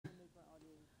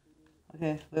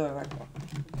Okay, wait, wait, wait.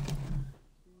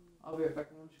 I'll be right back.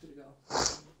 I'm just gonna go.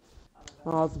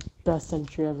 Oh, the best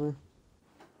entry ever.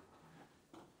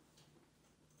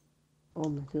 Oh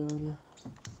my god.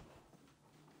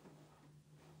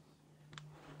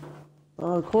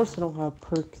 Of course I don't have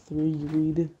perk 3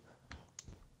 read.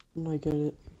 I get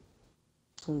it.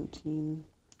 17.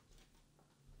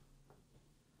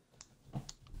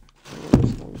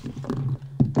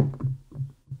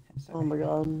 Oh my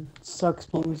god. Sucks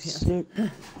being sick.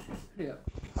 Yeah.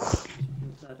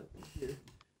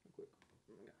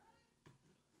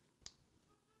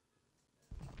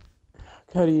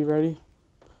 Cody, you ready?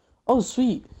 Oh,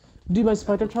 sweet. Dude, my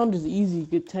spider challenge is easy.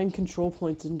 Get 10 control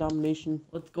points in domination.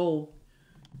 Let's go.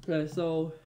 Okay,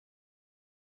 so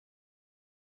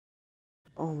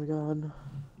Oh my god.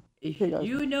 if Hey guys,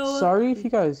 you know, sorry if you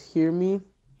guys hear me.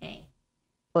 hey,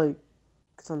 Like,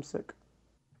 cause I'm sick.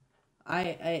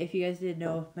 if you guys didn't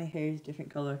know, my hair is a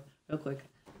different color. Real quick,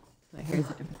 my hair is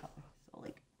a different color. So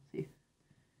like, see,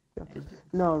 Yeah.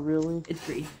 No, really. it's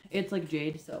green. It's like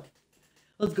jade. So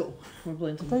let's go. We're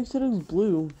playing I some. thought you said it was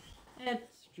blue.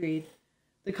 It's jade.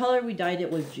 The color we dyed it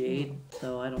was jade.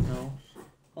 So I don't know.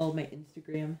 All my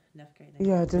Instagram.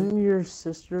 Yeah, didn't your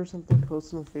sister or something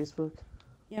post on Facebook?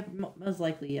 Yeah, most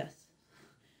likely yes.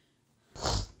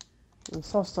 I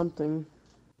saw something.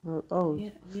 Oh, Yeah,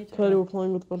 Cody, we're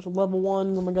playing with a bunch of level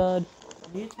 1s. Oh my god.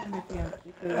 Need to time my pants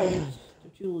because they're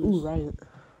too Ooh, loose. right.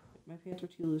 My pants are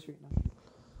too loose right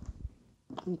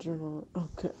now. Turn on.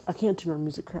 Okay, I can't turn on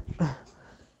music. Crap.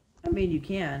 I mean, you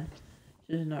can.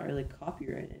 It's just not really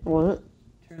copyrighted. What?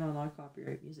 Turn on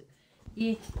non-copyright music.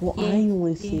 Yeah. Well, yeah, I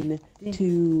listen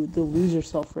to the Lose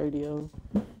Yourself radio.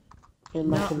 And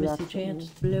Not Michael miss a Jackson. chance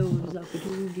blows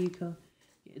opportunity come.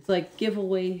 It's like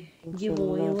giveaway.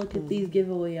 Look at these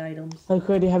giveaway items. Hey,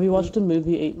 Cody, have you watched the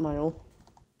movie 8 Mile?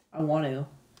 I want to.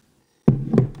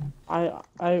 I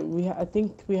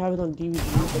think we have it on DVD,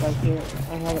 but I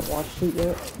haven't watched it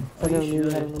yet. Oh, I never you knew we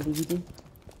should. had it on DVD.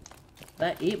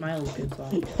 That 8 Mile is a good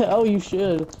song. Oh, you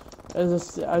should. As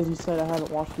you said, I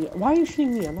haven't watched it yet. Why are you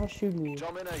shooting me? I'm not shooting you.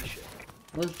 Domination.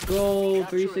 Let's go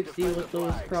 360 with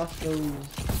those crossbows.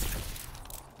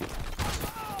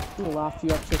 I'm gonna laugh you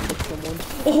actually hit someone.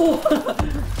 Oh!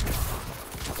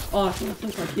 Oh, someone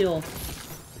took my kill.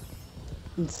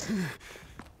 And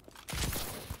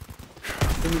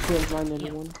you can't find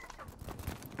anyone.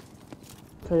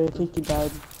 Okay, I think you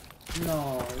died.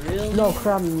 No, really? No,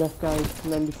 crap, that guy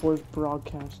 94 is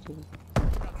broadcasting.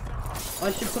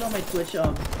 I should put on my Twitch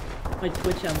emblem.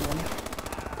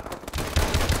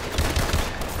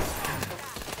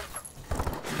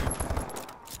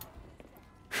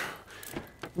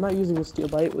 I'm not using a steel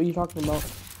bite. What are you talking about?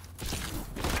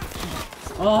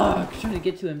 Oh, I'm trying to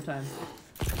get to him in time.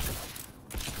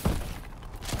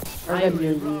 I got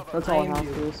near you. That's all I have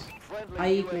for this.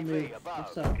 I equal move.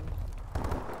 What's up?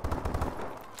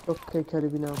 Okay, Cody,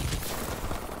 we know.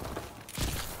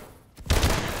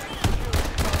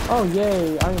 Oh,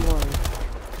 yay, I am one.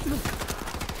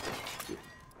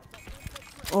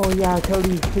 Oh, yeah,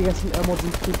 Cody, we got some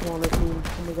MLG people on our team.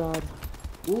 Oh my god.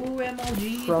 Ooh,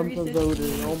 MLG. Trump 360.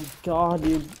 voted. Oh my god,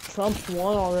 dude. Trump's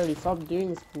won already. Stop doing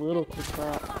this political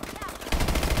crap.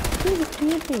 Dude, it's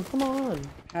camping. Come on.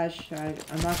 Hashtag.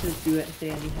 I'm not gonna do it and say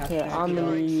any hashtag. Yeah, I'm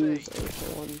gonna use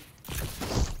A1.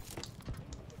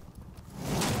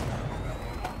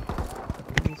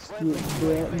 Let's get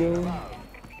that going.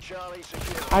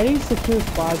 I need secure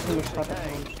 5 from the second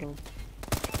one, so.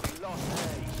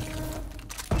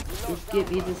 Just get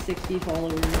me to 60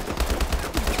 followers.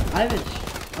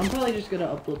 I'm probably just gonna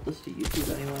upload this to YouTube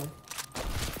anyway.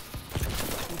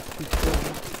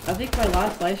 I think my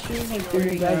last live stream was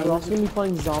during. Guys, we're also gonna be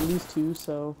playing zombies too,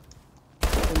 so.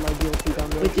 It might be DLC down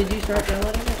there. Wait, did you start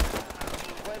downloading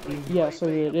it? Yeah, so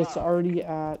it's already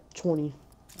at 20.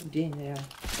 Oh, dang, yeah.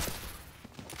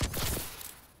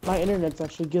 My internet's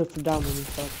actually good for downloading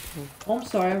stuff. So. Oh, I'm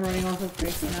sorry, I'm running off a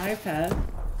freaking iPad.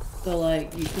 So,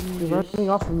 like, you can You're just... running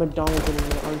off of McDonald's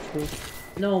internet, aren't you?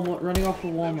 No, I'm running off of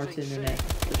Walmart's internet.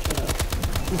 So shut up.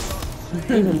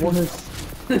 Even worse.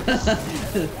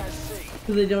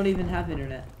 Because they don't even have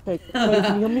internet. Hey, can you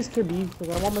help me Mr. B? Because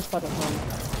I want my spot at home.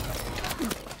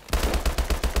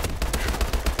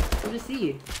 Come to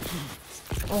C.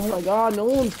 Oh my god, no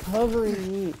one's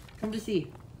covering me. Come to C.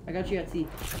 I got you at C.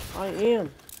 I am.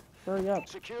 Hurry up.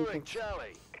 Securing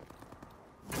Charlie.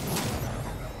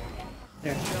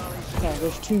 There. Yeah,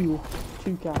 there's two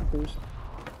captors.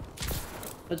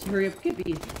 Let's hurry up, get B.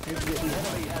 There's B.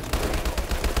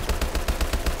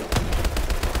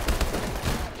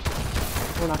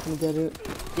 We're not gonna get it.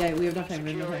 Yeah, we have enough time.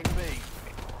 We have enough time.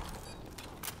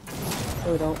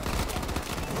 No, we don't.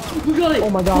 We got it! Oh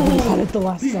my god, we got it the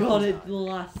last We second. got it the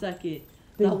last second.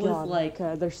 Thank That was God. like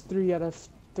Okay, there's 3 out of 10.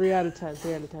 3 out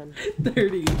of 10.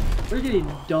 30. We're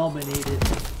getting dominated.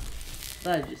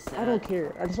 That is just sad. I don't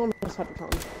care. I just want to stop the time.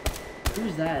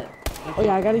 Who's that? Oh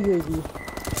yeah, I got a UAV.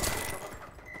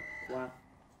 Wow.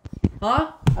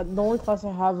 Huh? The only class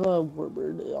I have a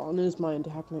Warbird on is my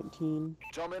attack 19.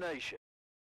 Domination.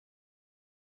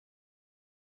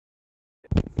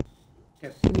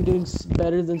 Okay. You're doing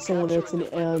better than someone that's in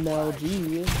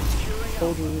MLG.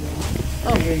 Totally.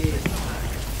 Oh, here he is.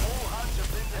 All hunts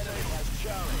have been enemy has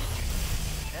Charlie.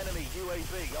 Enemy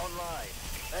UAV online.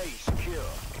 A secure.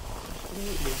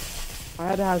 I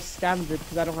had to have scavenger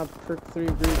because I don't have perk 3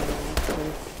 breathing. So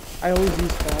I always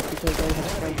use that because I have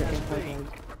scavenger and hardline.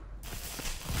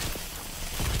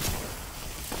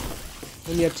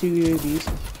 And you have 2 UAVs.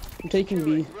 I'm taking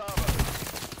B.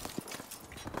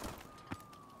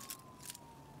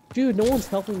 Dude, no one's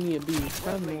helping me at B. It's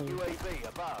kind of Friendly annoying. UAV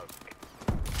above.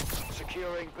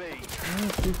 Securing B. I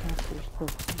have 3 captures. Oh,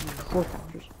 4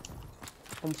 captures.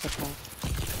 Almost at half.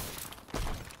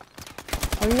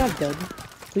 Are you not dead?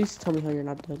 Please tell me how you're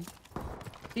not dead.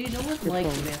 See, no one You're likes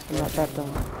fine. Advanced I'm not that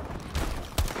Warfare. dumb.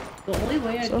 The only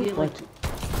way I So get like,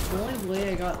 what? the only way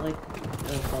I got like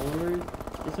followers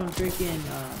is on freaking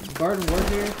Garden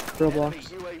Warfare Roblox.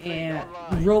 UAV and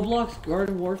online. Roblox,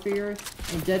 Garden Warfare,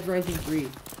 and Dead Rising 3.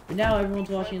 But now everyone's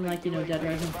watching like Dead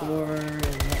Rising 4 and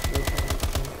Netflix.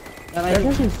 And Dead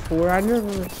Rising 4,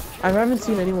 I haven't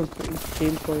seen anyone play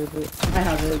gameplay of it. I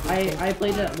have it. I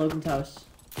played it at Logan's house.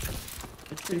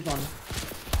 It's pretty fun.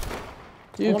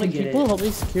 Dude, wanna can get people it. help me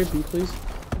secure B, please?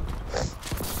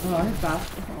 Oh, I have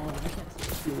fast. Oh, I can't see.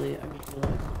 It's too late. I just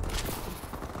realized.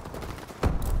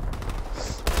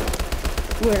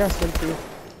 Ooh, I got sentry.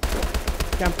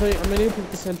 Okay, I'm gonna put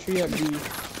the sentry at B.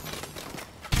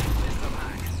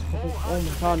 Oh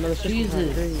my god, another system hack,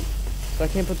 Jesus. great. So I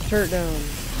can't put the turret down.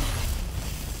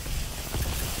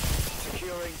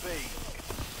 Securing B.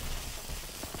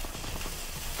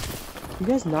 You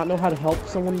guys not know how to help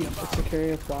someone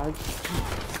securing a flag?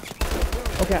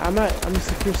 Okay, I'm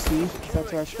secure C, 'cause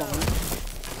that's where I spawned.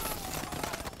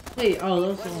 Wait, oh, that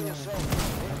was the one.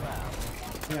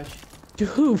 Gosh.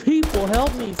 Dude, people,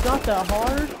 help me! It's not that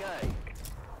hard.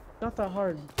 Not that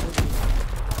hard.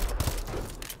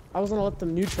 I was gonna let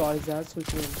them neutralize that so we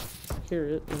can secure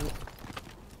it, but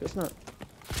it's not.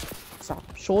 Stop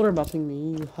shoulder buffing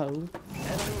me, you hoe. Enemy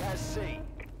has C.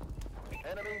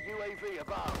 Enemy UAV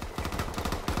above.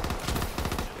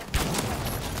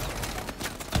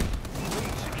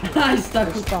 I stuck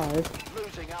There's with 5.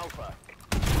 Losing Alpha.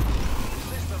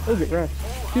 Oh, get wrecked.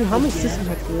 Dude, how many systems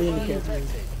have to really indicate? We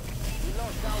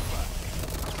lost Alpha.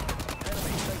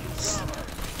 Enemy taking Bravo.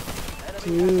 Enemy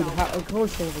Dude, has how, of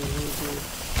course they have a really good.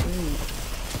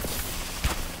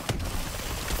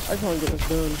 I just want to get this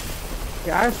done.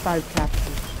 Yeah, I have 5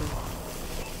 captures. So.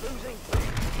 losing B.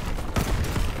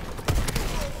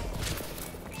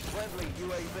 Friendly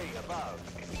UAV above.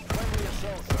 Friendly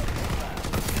assault drone inbound.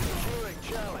 Securing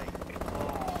Charlie.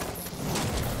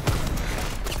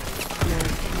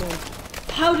 No.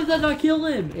 How did that not kill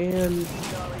him? And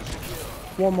Charlie secure.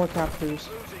 1 more captures.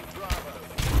 Losing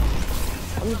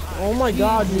Bravo. Oh my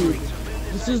god, dude.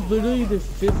 This is literally the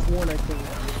 5th one I think.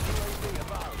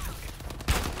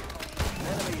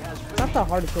 Enemy has It's not that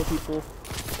hard to kill people.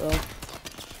 So.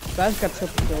 Guys got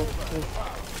triple kill.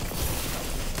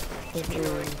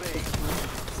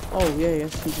 Oh yeah,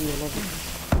 yes, he did. I love it.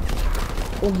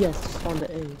 Oh yes, spawn to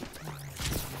A.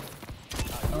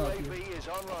 UAV is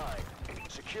online.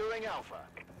 Securing Alpha.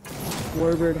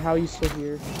 Warbird, how you still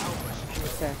here? Alpha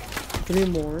secure. Okay. 3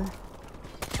 more.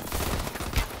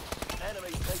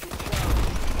 Enemy taking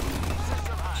Charlie.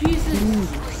 System hack. Jesus. Dude,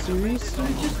 seriously?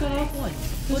 We just got off one.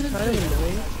 What is Kind of this?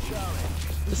 annoying.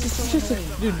 This is just a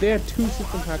dude. They have 2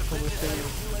 system hacks on this thing.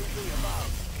 UAV above.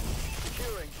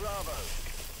 Securing Bravo.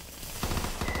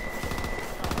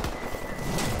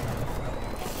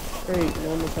 Great, no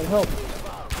one will try to help.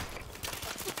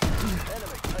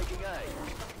 Enemy taking A.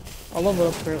 I'll level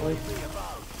up currently.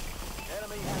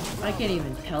 Enemy has I can't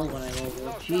even tell when I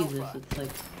level. Jesus, it's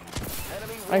like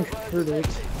enemy I heard it.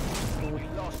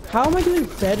 How am I doing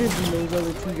better than those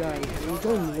other 2 guys? We're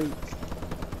going late.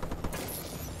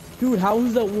 Dude, how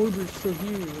is that Warbird still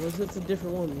here? Unless it's a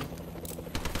different one.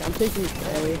 I'm taking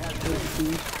A.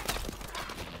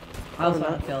 I was Oh,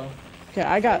 on not- kill. Okay,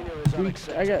 I got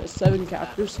 7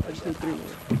 captures. I just need 3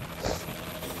 more.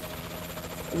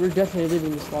 We're definitely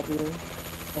leaving this lobby though.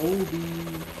 Obi.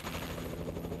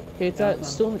 Okay, it's at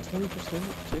still at 20%.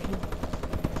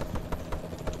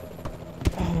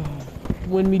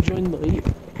 When we join late.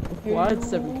 Why it's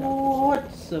 7 captures?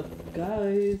 What's up,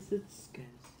 guys? It's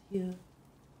Skins. Yeah.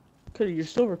 Cody, you're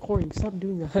still recording. Stop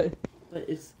doing that. But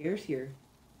it's scarce here.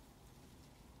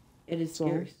 It is So?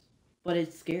 scarce. But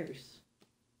it's scarce.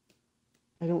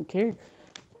 I don't care.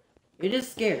 It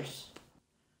is scarce.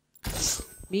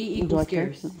 Me Do I equals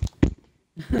care? scarce.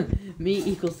 Me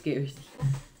equals scarce.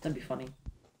 That'd be funny.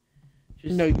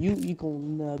 Just, No, you equal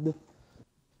nub.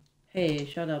 Hey,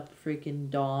 shut up, freaking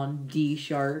Dawn D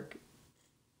Shark.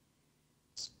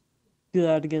 Do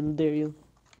that again, dare you?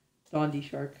 Dawn D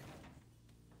Shark.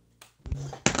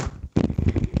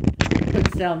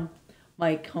 Puts down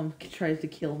Mike tries to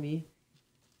kill me.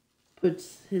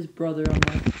 Puts his brother on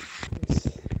my.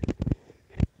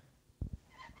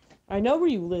 I know where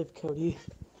you live, Cody.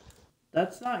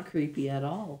 That's not creepy at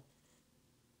all.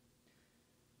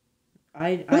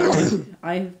 I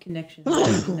have connections.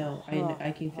 No,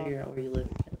 I can figure out where you live.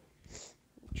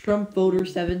 Trump voter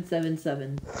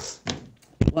 777.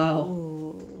 Wow.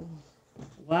 Oh.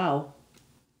 Wow.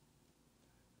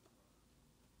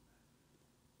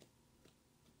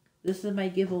 This is my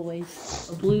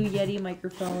giveaways. A Blue Yeti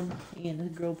microphone and a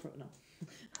GoPro.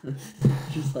 No.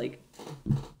 Just like.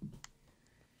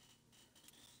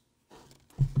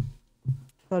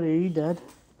 Buddy, are you dead?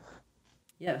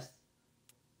 Yes.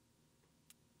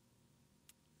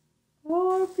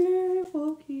 I play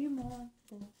Pokemon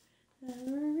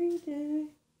every day.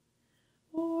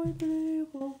 I play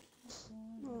Pokemon.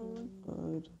 Oh,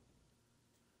 God.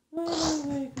 When I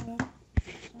wake up,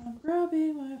 I'm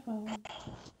grabbing my phone.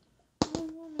 I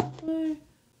wanna play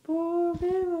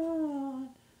Pokemon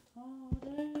all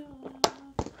day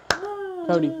long.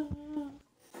 Cody.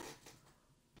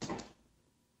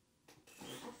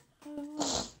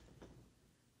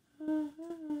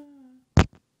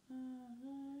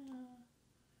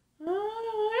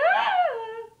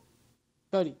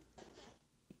 Cody.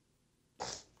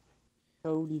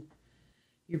 Cody.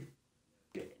 You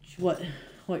bitch. What,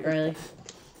 Riley?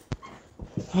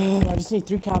 I just need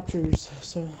 3 captures,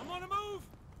 so. I'm on a move.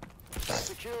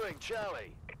 Securing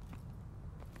Charlie.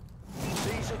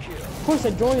 C secure. Of course,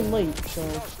 I joined late, so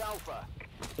Lost Alpha.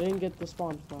 they didn't get the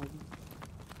spawn flag.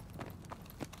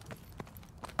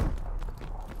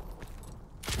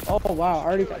 Oh wow, I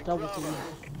already got double team.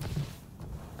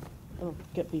 Oh,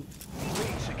 get B. B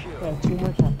secure. Yeah, 2 more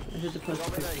captures. I hit the post.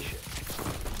 Domination.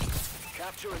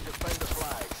 Capture and defend the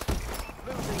flags.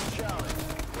 Losing Charlie.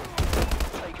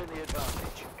 Taking the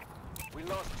advantage. We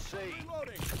lost C.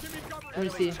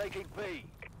 Where's Enemy C? taking B.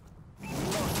 We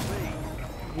lost B.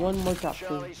 1 more capture.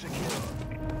 Charlie secure.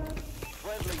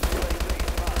 Friendly UAV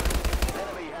marked.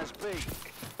 Enemy has B.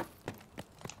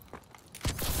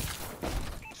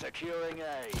 Securing A.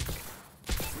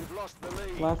 We've lost the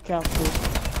lead. Last capture.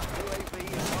 UAV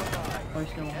is online. Or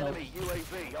still help. Enemy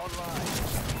UAV online.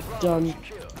 Bravo Done.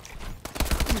 secure.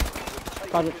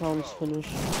 Project Tom's finished.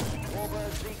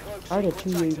 Warbird decloak I had a sequence 2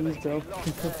 UAVs activated. though. Lost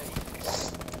A.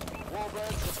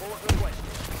 Warbird support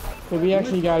requested. But we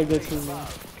actually got a good team now.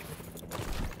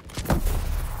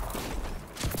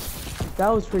 That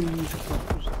was pretty easy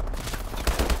captures.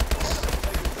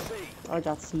 I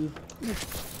got C.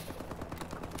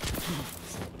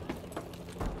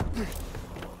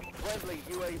 Friendly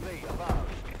UAV above.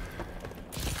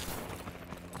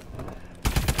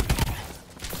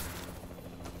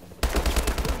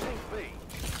 Losing B.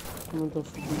 I'm gonna go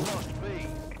for B. Lost B.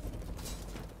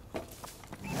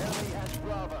 Enemy has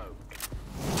Bravo.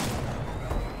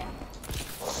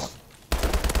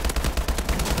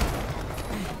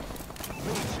 B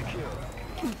secure.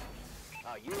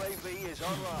 Our UAV is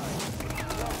online.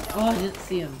 Oh, I didn't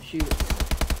see him. Shoot.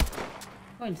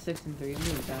 I'm going 6 and 3. I'm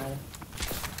doing bad.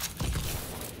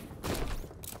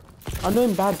 I'm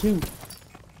doing bad too.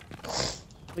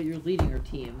 But you're leading your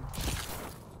team.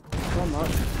 No, I'm not.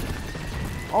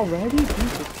 Already?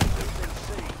 Jesus.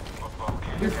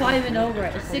 You're 5 and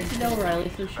 0, 6 and 0, Riley.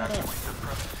 So shut up.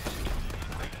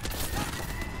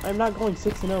 I'm not going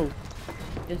 6 and 0.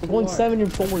 Yes, I'm you going are. 7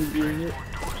 and 4, you idiot.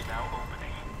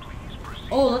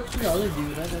 Oh, that's the other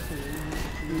dude. I got the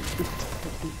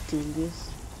Dingus.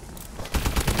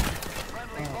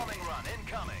 Friendly bombing run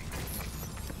incoming.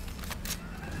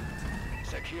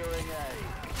 Securing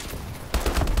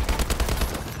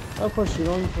A. Of course, you're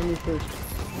going for me first.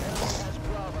 Enemy has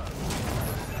Bravo.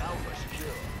 Alpha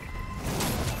secure.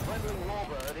 Friendly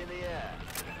Warbird in the air.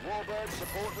 Warbird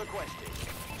support requested.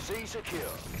 C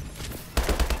secure.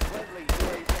 Friendly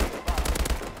UAV above.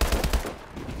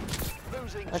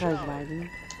 Losing That guy's Charlie. lagging.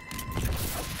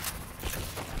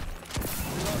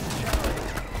 We lost Charlie.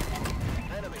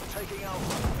 Enemy taking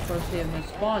Alpha. Of course, they have no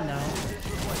spawn now. Is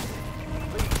requested.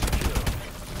 B secure.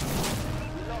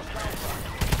 We lost Alpha.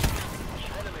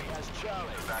 Enemy has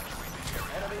Charlie.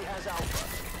 Enemy has Alpha.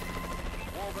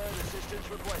 Warbird assistance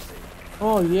requested.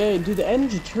 Oh yeah, dude, the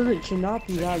energy turret should not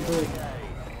be that good.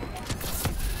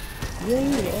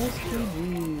 Yay,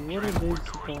 SPG, what a big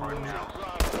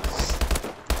surprise.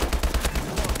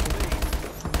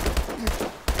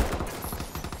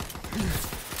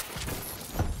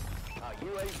 Our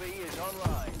UAV is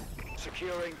online.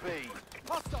 Securing B.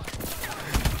 Hostile.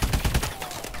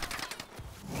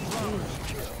 Bravo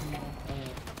secure.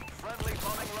 Friendly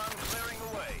bombing run clearing the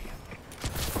way.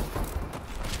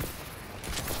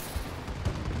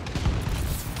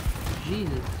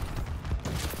 Jesus.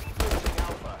 Losing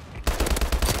Alpha.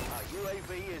 Our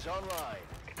UAV is online.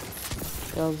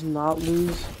 Does not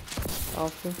lose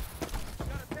Alpha.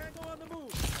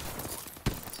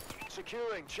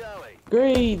 Securing Charlie.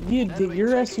 Great, dude, your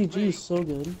SCG is so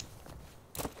good.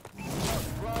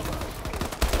 Bravo.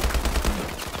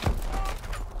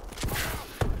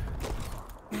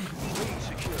 B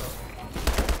secure.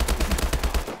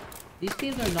 These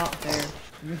teams are not fair.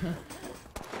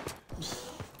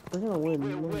 We're gonna win. We're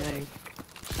no matter. winning.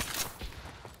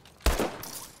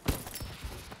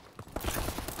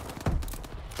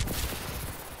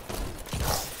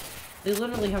 They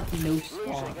literally have no spawn.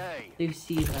 Losing A. They've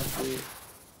seen that dude.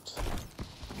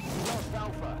 Lost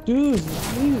Alpha. Dude,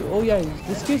 oh yeah,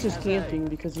 this kid's just camping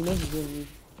because he knows he's gonna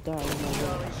die. Oh my God.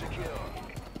 Charlie secure.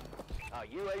 Our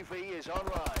UAV is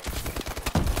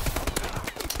online.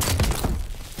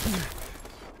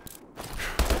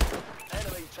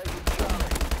 Enemy taking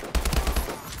Charlie.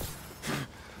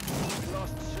 We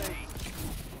lost C.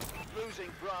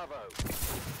 Losing Bravo.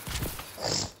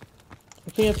 I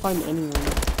can't find anyone.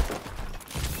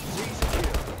 C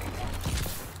secure.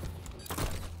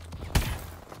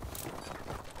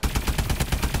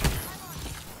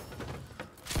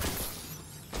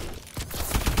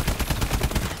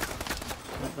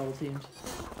 Not double teams.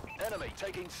 Enemy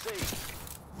taking C.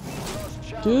 Lost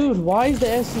Charlie. Dude, why is the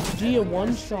SCG a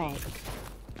one shot?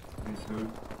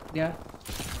 Yeah.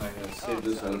 I saved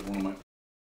this out of one of my.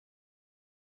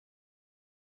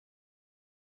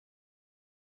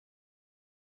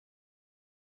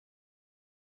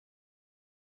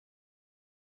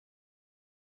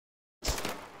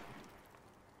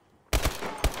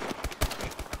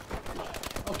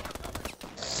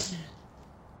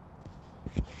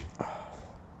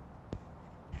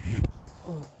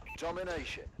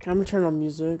 Domination. I'm gonna turn on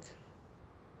music.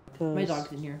 My 'cause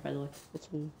dog's in here, by the way.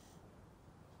 It's me.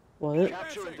 What?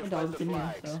 Capture and My defend dog's the in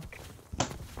here, flags. so.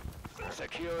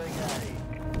 Securing A.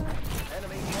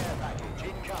 Enemy care package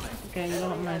incoming. Okay, you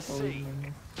don't Enemy mind has to C. leave in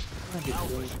here. Not a big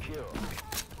Alpha deal. secure.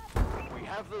 We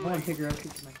have the I want to lead. figure out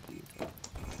who's my keys.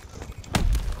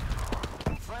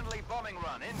 Friendly bombing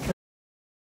run in.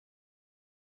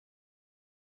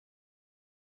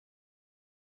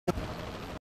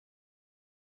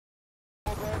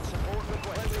 Warbird support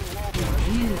requested.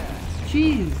 Jeez,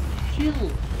 jeez, chill,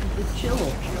 just chill.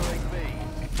 Securing B.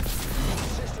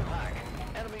 System hack.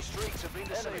 Enemy streaks have been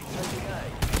deceived. Taking A.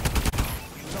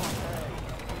 Not A.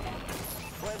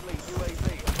 Friendly UAV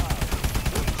above.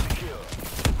 B secure.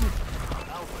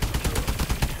 Alpha secure.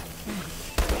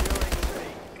 Securing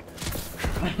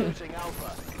C. Losing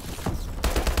Alpha.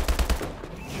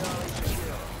 Charlie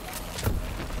secure.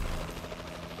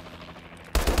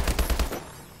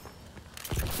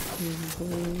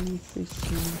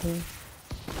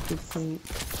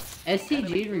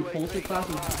 SCG repulsor class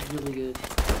is really good.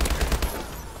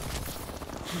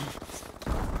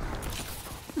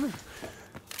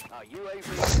 Our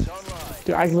UAV is online.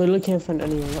 Dude, I literally can't find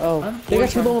anyone. Oh, they got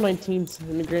two Unfortunately- level 19s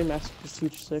and the Grandmaster is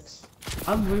 2-6.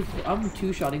 I'm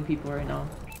two-shotting people right now.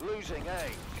 Losing A.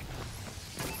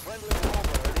 Friendly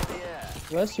Warbird in the air.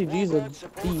 The SCG is a Warbird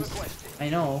support beast. requested. I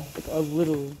know. Like a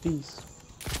little beast.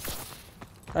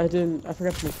 I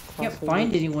forgot to make Can't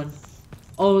find anyone.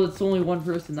 Oh, it's only one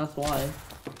person. That's why.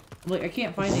 I'm like, I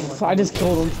can't find anyone. I just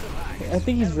killed him. I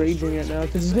think he's raging right now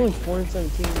because he's only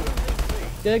 4-17.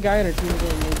 The other guy on our team is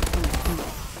only 19.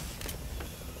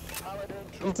 Paladin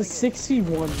It's a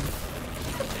 6v1.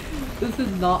 This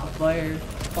is not far at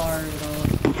all.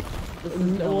 This is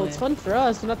no Well, way. it's fun for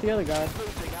us, but not the other guy.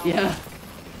 Yeah.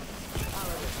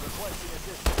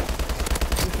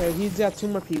 Okay, he's got 2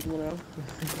 more people now.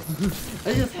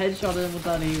 I just headshotted him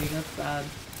without aiming. That's sad.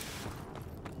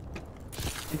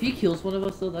 If he kills one of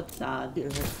us, though, that's sad. Here,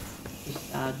 here.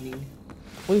 Just sad me.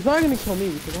 Well, he's probably gonna kill me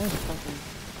because I have a fucking.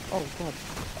 Oh god,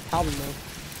 Calvin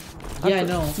though. Yeah, I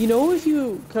know. You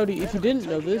know, Cody, if you didn't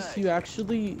know this,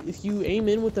 if you aim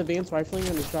in with advanced rifling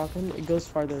on your shotgun, it goes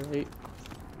farther, right?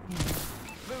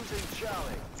 Losing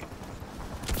Charlie.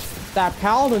 That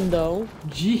Paladin though,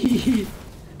 Gee.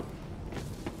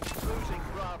 Losing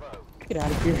Bravo. get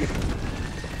out of here.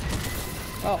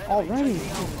 Oh, already.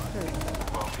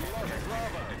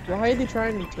 Why are they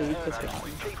trying to take this guy?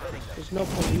 There's no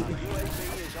point.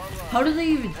 How did they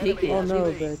even take it? Oh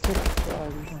no, they took the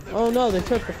flag. Oh no, they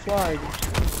took the flag.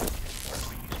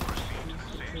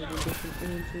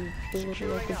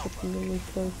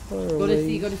 Go to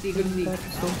C, go to C, go to C.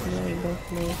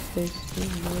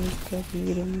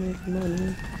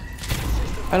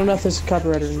 I don't know if this is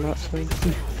copyrighted or not, so.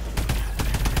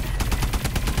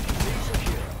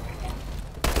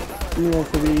 Give me one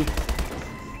for B.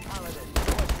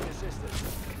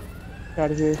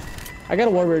 Out of here. I got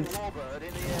a warbird. Warbird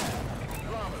in the air.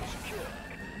 Bravo secure.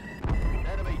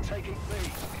 Enemy taking B.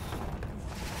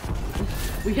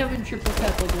 We haven't triple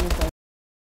cap like this.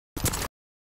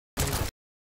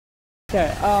 Okay,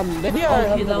 maybe I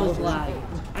Okay, that was lag.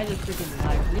 I just freaking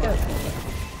lagged. Yeah.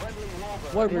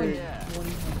 Warbird.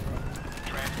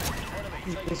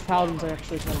 This paladin's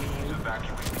actually kind of annoying.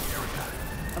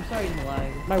 I'm sorry to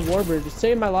lag. My warbird, just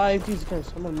saved my life. Jesus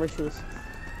Christ, I'm on merciless.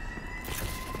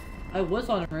 I was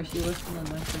on a mercy list and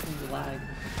then my freaking lag.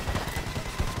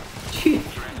 Gee,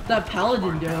 that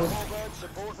paladin though. Warbird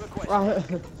support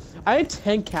request. I had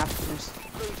 10 captures.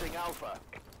 Losing Alpha.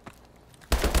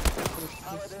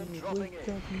 Paladin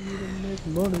dropping in.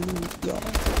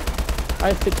 I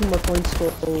have 15 more points for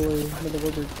another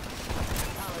warbird.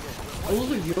 Those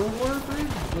are your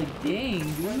warbirds? Like, dang,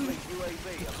 dude. UAV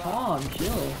above. Calm,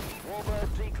 chill. Warbird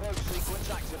decloak sequence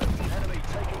activate. Enemy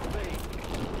taking B.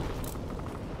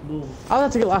 Boom. I'll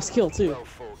have to get last kill too. Well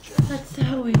fought, Jack. That's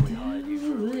how we do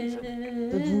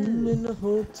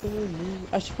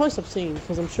I should probably stop singing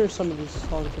because I'm sure some of these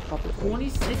songs are copyrighted.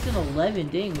 26 and 11,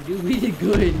 dang, dude, we did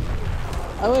good.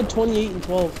 I went 28 and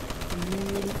 12.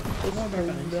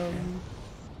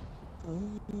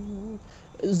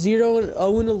 0 and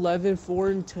 0 and 11, 4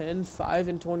 and 10, 5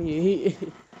 and 28.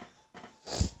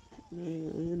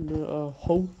 And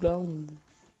hold on.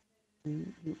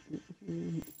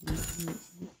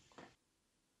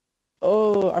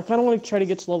 Oh, I kind of want to try to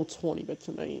get to level 20 by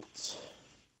tonight.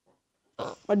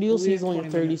 My DLC is only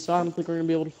at 30, so I don't think we're gonna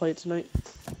be able to play it tonight.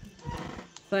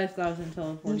 5,000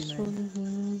 until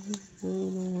 49.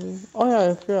 Oh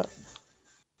yeah, I forgot.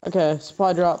 Okay,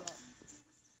 supply drop.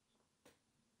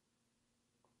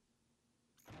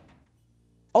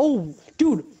 Oh,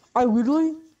 dude, I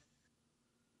literally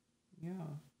Yeah.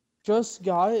 just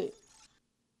got it.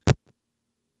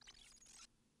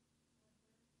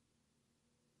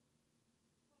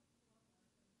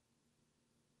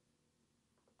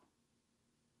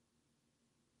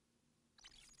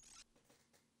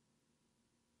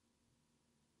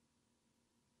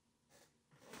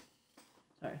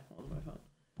 Sorry, that was my phone.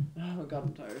 Oh god,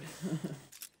 I'm tired.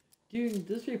 Dude,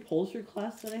 this repulsor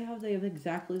class that I have, they have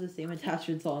exactly the same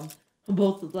attachments on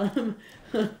both of them.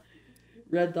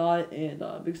 Red dot and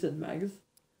Big Sin mags.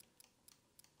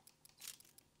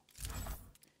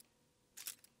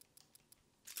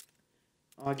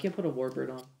 Oh, I can't put a warbird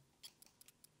on.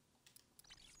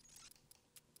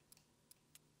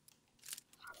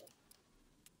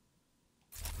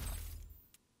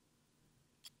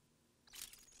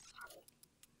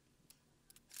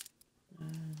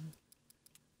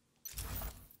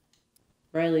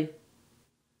 Riley.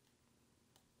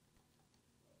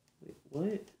 Wait,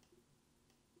 what?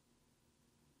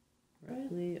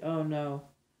 Riley? Oh no.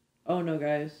 Oh no,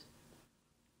 guys.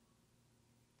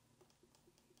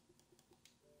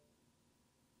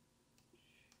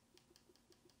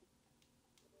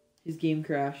 His game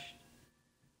crashed.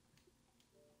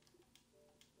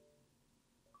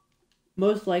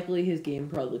 Most likely his game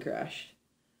probably crashed.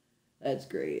 That's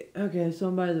great. Okay, so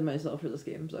I'm by myself for this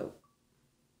game, so.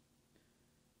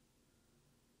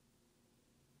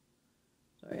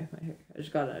 Sorry, my hair. I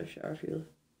just got out of the shower, feel.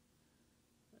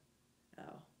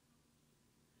 Ow.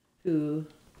 Ooh.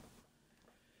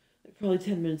 Like probably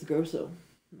 10 minutes ago, so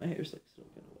my hair's like still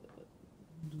kind of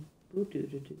wet.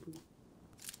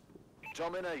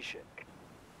 Domination.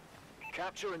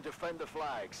 Capture and defend the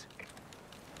flags.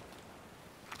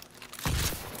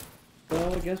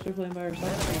 Well, I guess we're playing by Enemy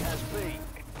ourselves. has B.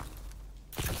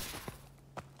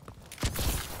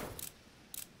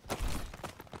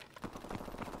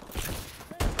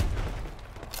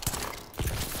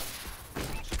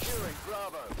 Securing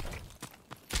Bravo.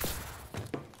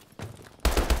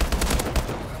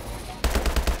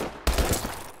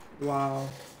 Wow.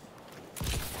 B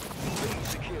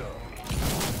secure.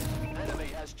 Enemy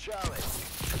has Charlie.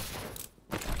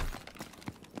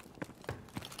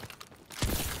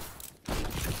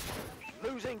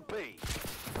 Losing B.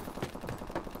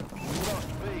 Lost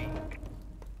B.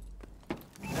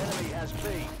 Enemy has B.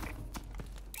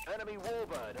 Enemy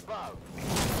warbird above.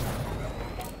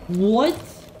 What?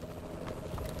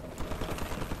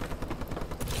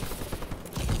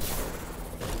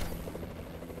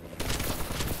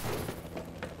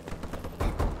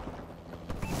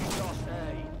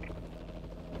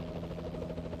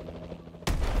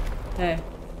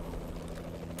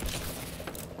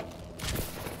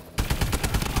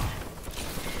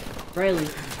 Riley.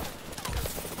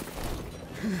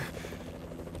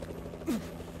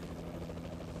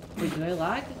 Wait, did I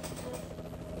lag?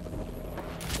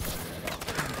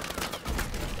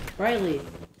 Riley.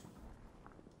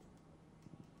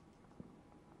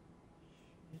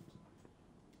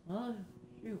 Oh,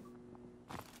 shoot.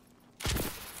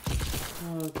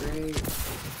 Oh, great.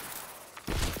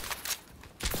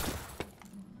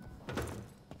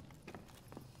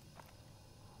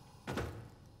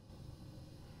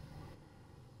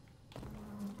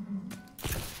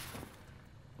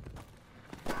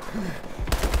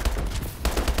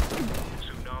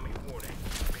 Tsunami warning.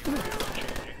 Beware of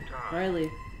changing tide. Riley.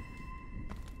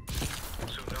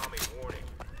 Tsunami warning.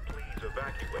 Please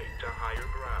evacuate to higher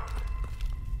ground.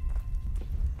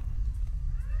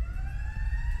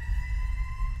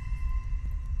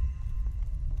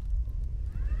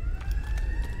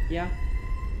 Yeah.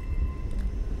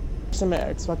 So my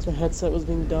Xbox, my headset was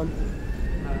being dumb.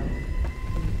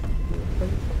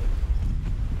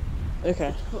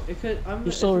 Okay. It could.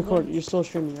 You're still recording. You're still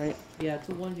streaming, right? Yeah, it's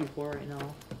a 1v4 right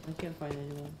now. I can't find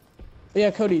anyone.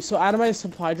 Yeah, Cody. So out of my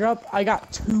supply drop, I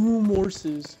got 2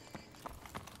 morses.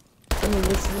 I'm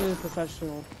listening to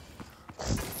professional.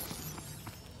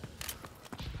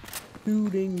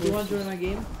 Shooting. You want to join my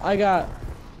game? I got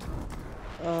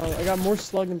more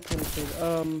slug and penetrate.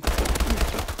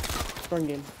 Run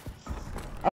game.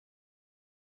 I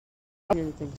don't hear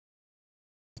anything.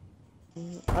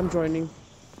 I'm joining.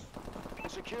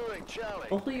 Securing Charlie.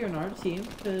 Hopefully you're on our team,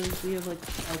 because we have like...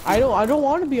 I don't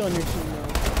want to be on your team though.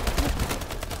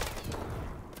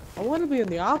 I want to be on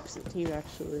the opposite team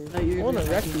actually. No, you're I want to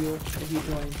gonna wreck be on my you. team if you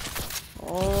join.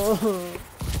 Oh.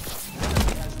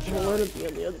 I want to be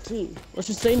on the other team. Let's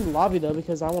just stay in the lobby though,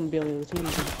 because I want to be on the other team.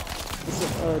 It's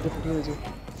a different team as well.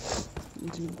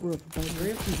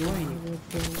 Hurry up and join.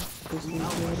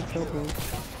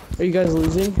 Are you guys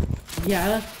losing?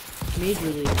 Yeah,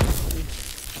 majorly.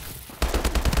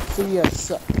 So you guys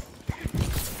suck.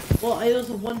 Well, it was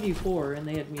a 1v4 and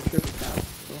they had me triple tap,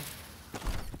 so...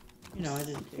 You know, I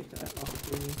didn't take that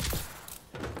opportunity.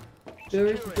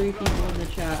 There's 3 people in the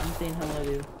chat, I'm saying hello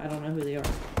to. I don't know who they are.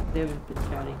 They haven't been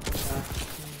chatting for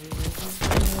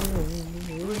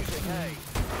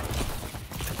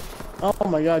Oh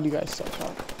my god, you guys suck.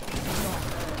 Huh?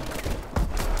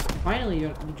 Finally,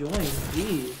 you joined.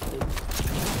 Jeez. Like,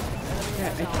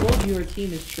 yeah, I told you our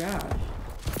team is trash.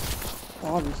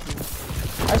 Obviously.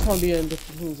 I just want to be in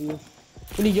different teams with you.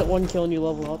 When you get 1 kill and you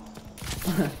level up.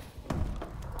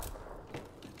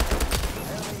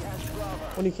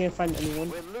 When you can't find anyone.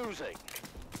 We're losing.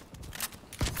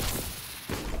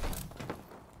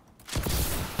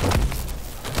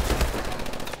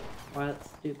 Wow, that's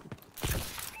stupid.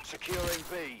 Securing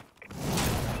B.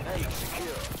 A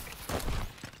secure.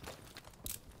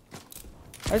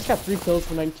 I just got 3 kills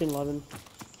for 1911.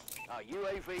 Our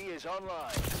UAV is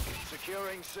online.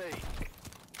 Securing C.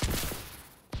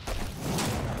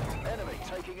 Enemy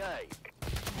taking A.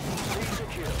 C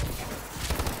secure.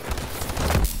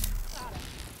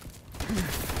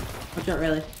 Watch out,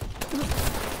 Riley.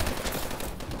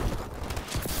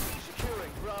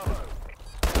 Securing Bravo.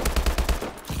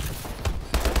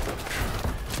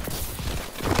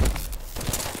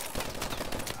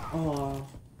 Oh,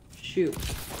 shoot.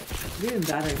 We're doing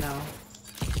bad right now.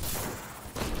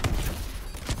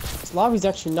 This lobby's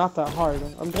actually not that hard.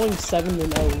 I'm going 7-0.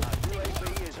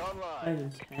 UAV is online. 5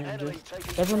 and 10, Enemy just...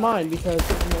 taking Never mind, because it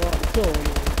took me a while to kill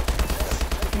anyone.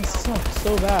 He sucks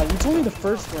so bad. It's only the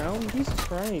first round? Jesus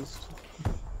Christ.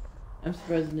 I'm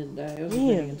surprised it didn't die. I was running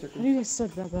Man, in how do circles. you guys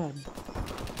suck that bad?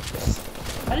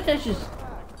 How did that just...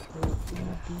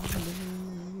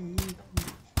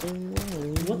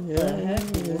 What the heck?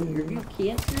 Are you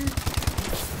cancer?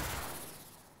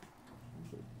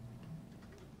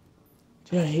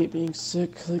 Dude, I hate being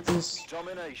sick like this.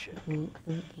 domination.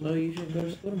 Well, you should go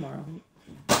to school tomorrow.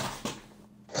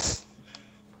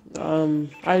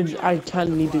 I kind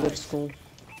of need to go to school.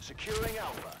 Securing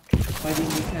Alpha. Why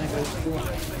didn't you kind of go to school?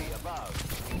 UAV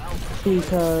above. Alpha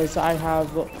Because I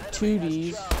have 2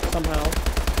 Ds somehow.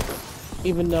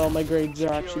 Even though my grades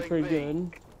are actually pretty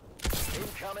good.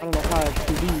 I don't know how I have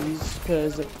 2 Ds,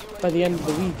 because by the end of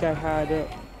the week I had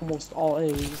almost all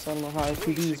A's. I don't know how I have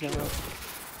 2 Ds now.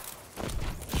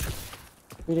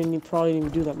 We probably didn't even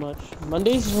do that much.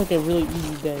 Monday's just like a really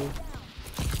easy day.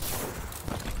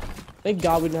 Thank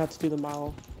God we didn't have to do the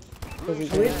mile. Oh, we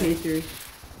have Pacers.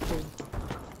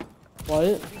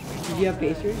 What? Did you have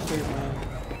Pacers or no?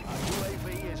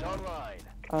 UAV is online.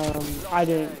 I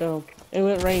didn't go. It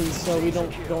went rain, so we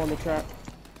don't go on the track.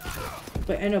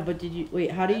 But I know, but did you...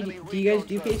 Wait, how do you guys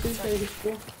do Pacers at your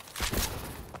school?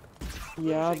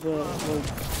 Yeah, but like,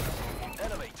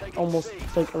 Enemy almost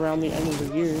like around the end of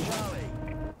the year.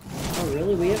 Oh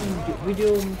really? We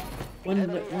do them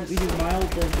when we do mild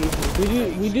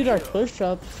cases. We did our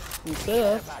push-ups and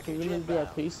sit-ups, but we didn't do our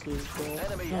paces. So.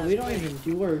 No, we don't even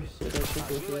do our sit-ups.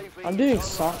 I'm doing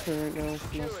soccer right now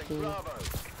for my school.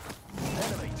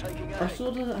 Our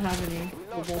school doesn't have any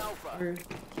football or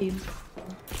teams.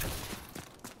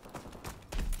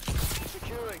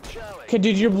 Securing Okay,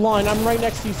 dude, you're blind. I'm right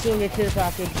next to you stealing a care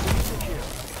package.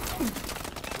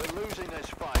 We're losing this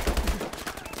fight.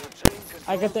 Your team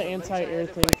I got the controls the anti-air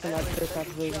laser thing defense for my care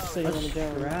package. They just sitting on the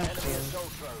ground. Trash, Enemy man.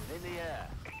 assault drone in the air.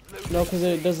 No, because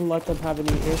it doesn't let them have any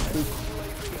airstreak.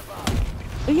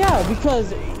 Yeah,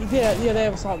 because yeah, they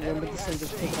have assault gun, but this thing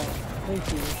just take it out.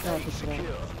 Thank you. Now take it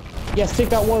out. Yes, take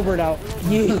that warbird out.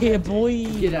 Yeah, boy.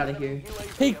 Get out of here.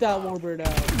 Take that warbird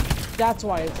out. That's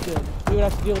why it's good. We would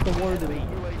have to deal with the warbird.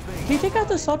 Can you take out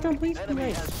the assault drone, please? Be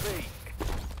nice.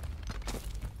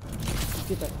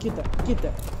 Get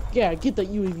that. Yeah, get that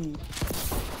UAV.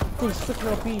 Thing's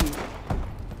freaking OP.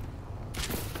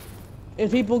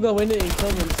 If people go in it and kill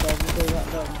themselves, they're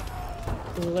not done.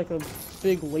 There's like a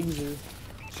big laser.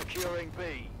 Securing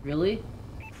B. Really?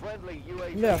 Friendly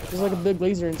UAV. Yeah, there's like a big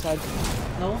laser inside.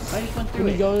 No, I just went through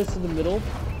When you it. go to the middle,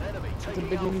 Enemy it's a taking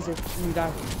big Alpha. laser and you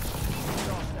die.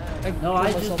 No,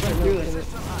 I just went through it.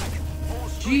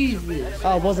 Jesus.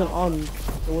 Oh, it wasn't on. It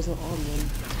wasn't on then.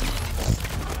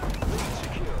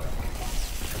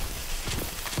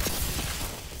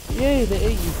 Yay, the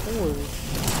AU4.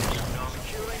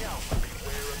 Securing Alpha.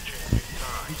 Beware of changing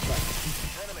time.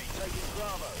 Enemy taking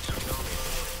Bravo.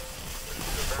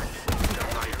 Evacuate to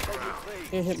higher ground.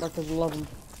 Yeah, hit markers, love them.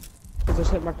 Because those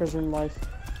hit markers are in life.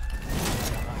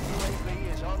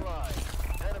 UAV is online.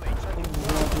 Enemy taking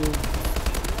Yeah, dude.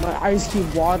 My eyes keep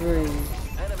watering.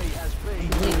 Enemy has B.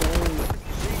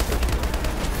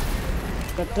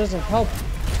 That doesn't help.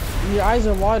 When your eyes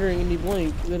are watering and you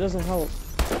blink, that doesn't help.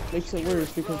 Makes it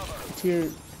worse because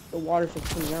the water from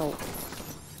coming out.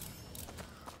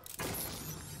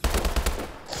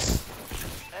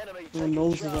 Enemy Your taking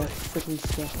nose is Charlie. all freaking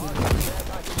disgusting.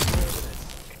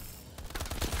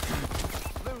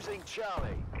 Losing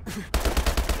Charlie.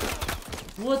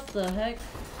 What the heck?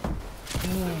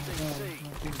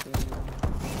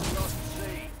 Lost C.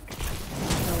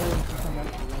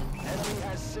 Enemy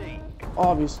has C.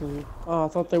 Obviously. Oh, I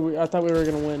thought we were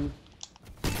gonna win.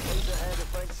 Laser air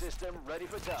defense system ready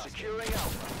for task. Securing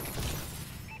Alpha.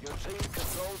 Your team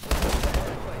controls the laser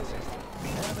air defense system.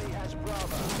 Enemy has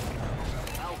Bravo.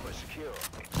 Alpha secure.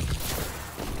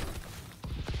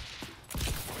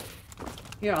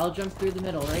 Here, I'll jump through the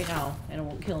middle right now, and it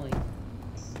won't kill me.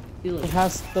 Feel It it.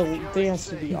 has the thing has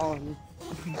to be on.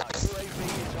 UAV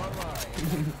is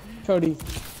online. Cody.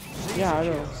 Yeah, I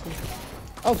know.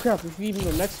 Oh crap! If you even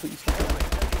go next week.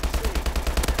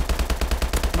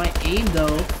 My aim,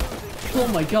 though. Oh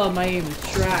my god, my aim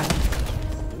is trash.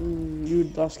 You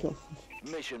lost kill.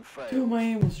 Mission failed. Dude, my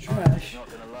aim was trash. Not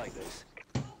gonna like this.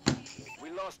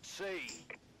 We lost C.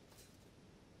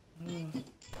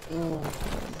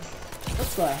 What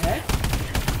the heck?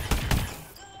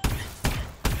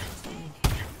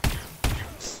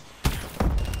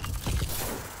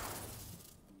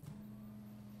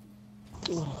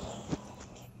 Oh.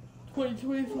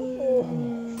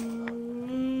 2025.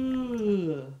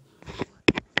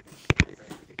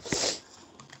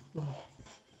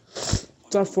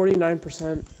 It's at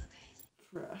 49%.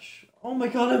 Trash. Oh my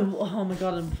god, I'm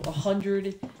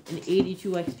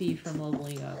 182 XP from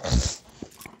leveling up.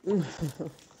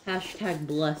 Hashtag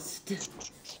blessed.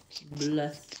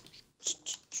 Blessed.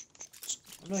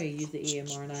 I'm gonna use the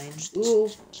AMR9. Ooh,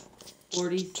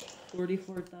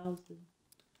 44,000.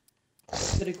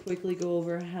 I'm gonna quickly go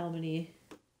over how many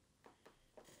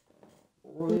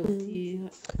royalty.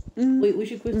 Wait, we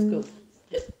should quick scope.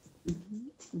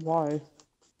 Why?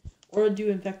 Or do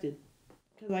infected.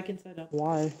 Because I can set up.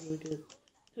 Why? Really good.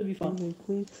 Could be fun.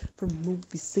 Please, from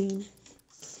movie scene.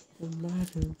 No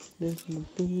matter there's no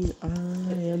pain, I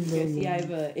am You guys see, I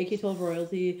have AK-12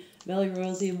 royalty, Melee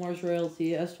royalty, Morse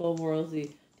royalty, S12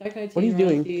 royalty, Tech-19 What are you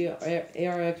doing? royalty,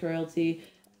 ARX royalty,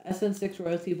 SN6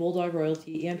 royalty, Bulldog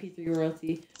royalty, EMP3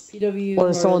 royalty, PW Or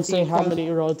does someone royalty, say how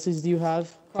many royalties do you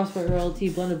have? Crossfire royalty,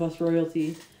 Blended Bus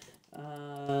royalty,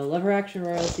 Lever Action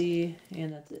royalty,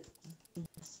 and that's it.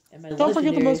 And my Don't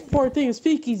forget the legendary- most important thing,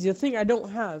 speakeasy, a thing I don't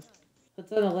have. that's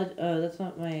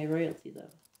not my royalty though.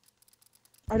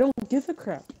 I don't give a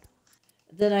crap.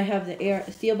 Then I have the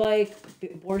Steel Bike,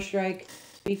 Boar Strike,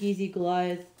 Speakeasy,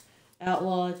 Goliath,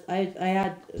 Outlaws. I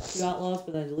had 2 Outlaws,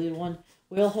 but I deleted 1.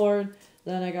 Whalehorn.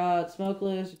 Then I got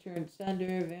Smokeless, Return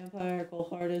Sender, Vampire, Cold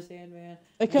Hearted, Sandman.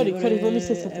 Hey Cody, let me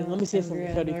say Emperor, something. Let me say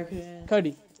something, Cody. Marketing.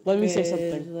 Cody, Let me say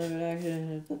something.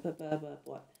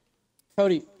 What?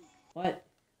 Cody, What?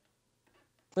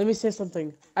 let me say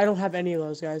something. I don't have any of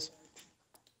those, guys.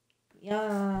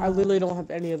 Yeah. I literally don't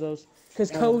have any of those.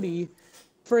 Because Yeah. Cody,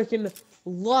 freaking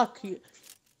luck.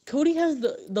 Cody has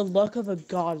the luck of a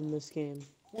god in this game.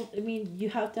 Well, I mean, you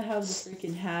have to have the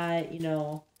freaking hat, you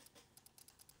know.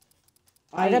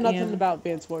 I got nothing about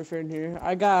Advanced Warfare in here.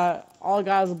 All I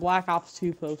got is a Black Ops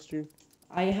 2 poster.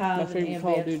 I My have an favorite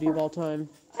Call of Duty of all time.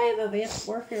 I have Advanced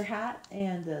Warfare hat,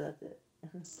 and that's it.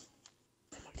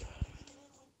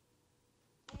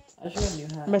 I should have a new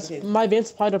hat. Okay. My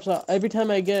Advanced Supply Drops, every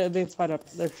time I get Advanced Supply Drop,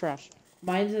 they're trash.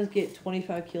 Mine says get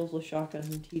 25 kills with shotguns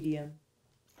and TDM.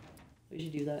 We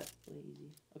should do that. Really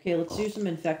easy. Okay, let's do some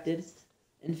infected.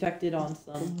 Infected on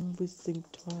some. Always think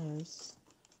twice.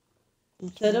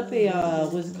 Set up a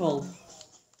what's it called?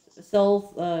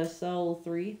 Cell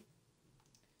 3.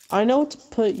 I know what to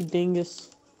put, you dingus.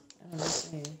 I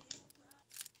don't know.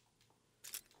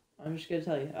 I'm just gonna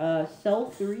tell you. Cell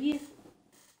 3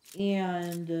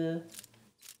 and let's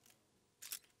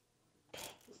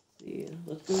see.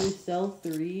 Let's go with Cell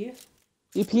 3.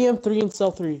 EPM 3 and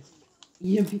Cell 3.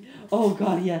 EMP. Oh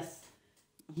god, yes.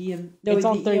 No, it's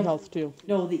on the 30 health too.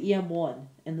 No, the EM1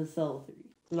 and the Cell 3.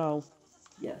 No.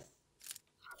 Yes.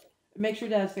 Make sure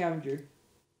to have scavenger.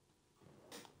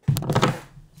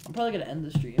 I'm probably gonna end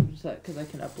the stream just because I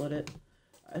can upload it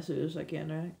as soon as I can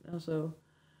right now. So,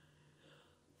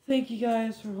 thank you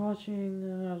guys for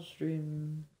watching. I'll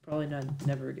stream probably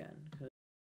never again.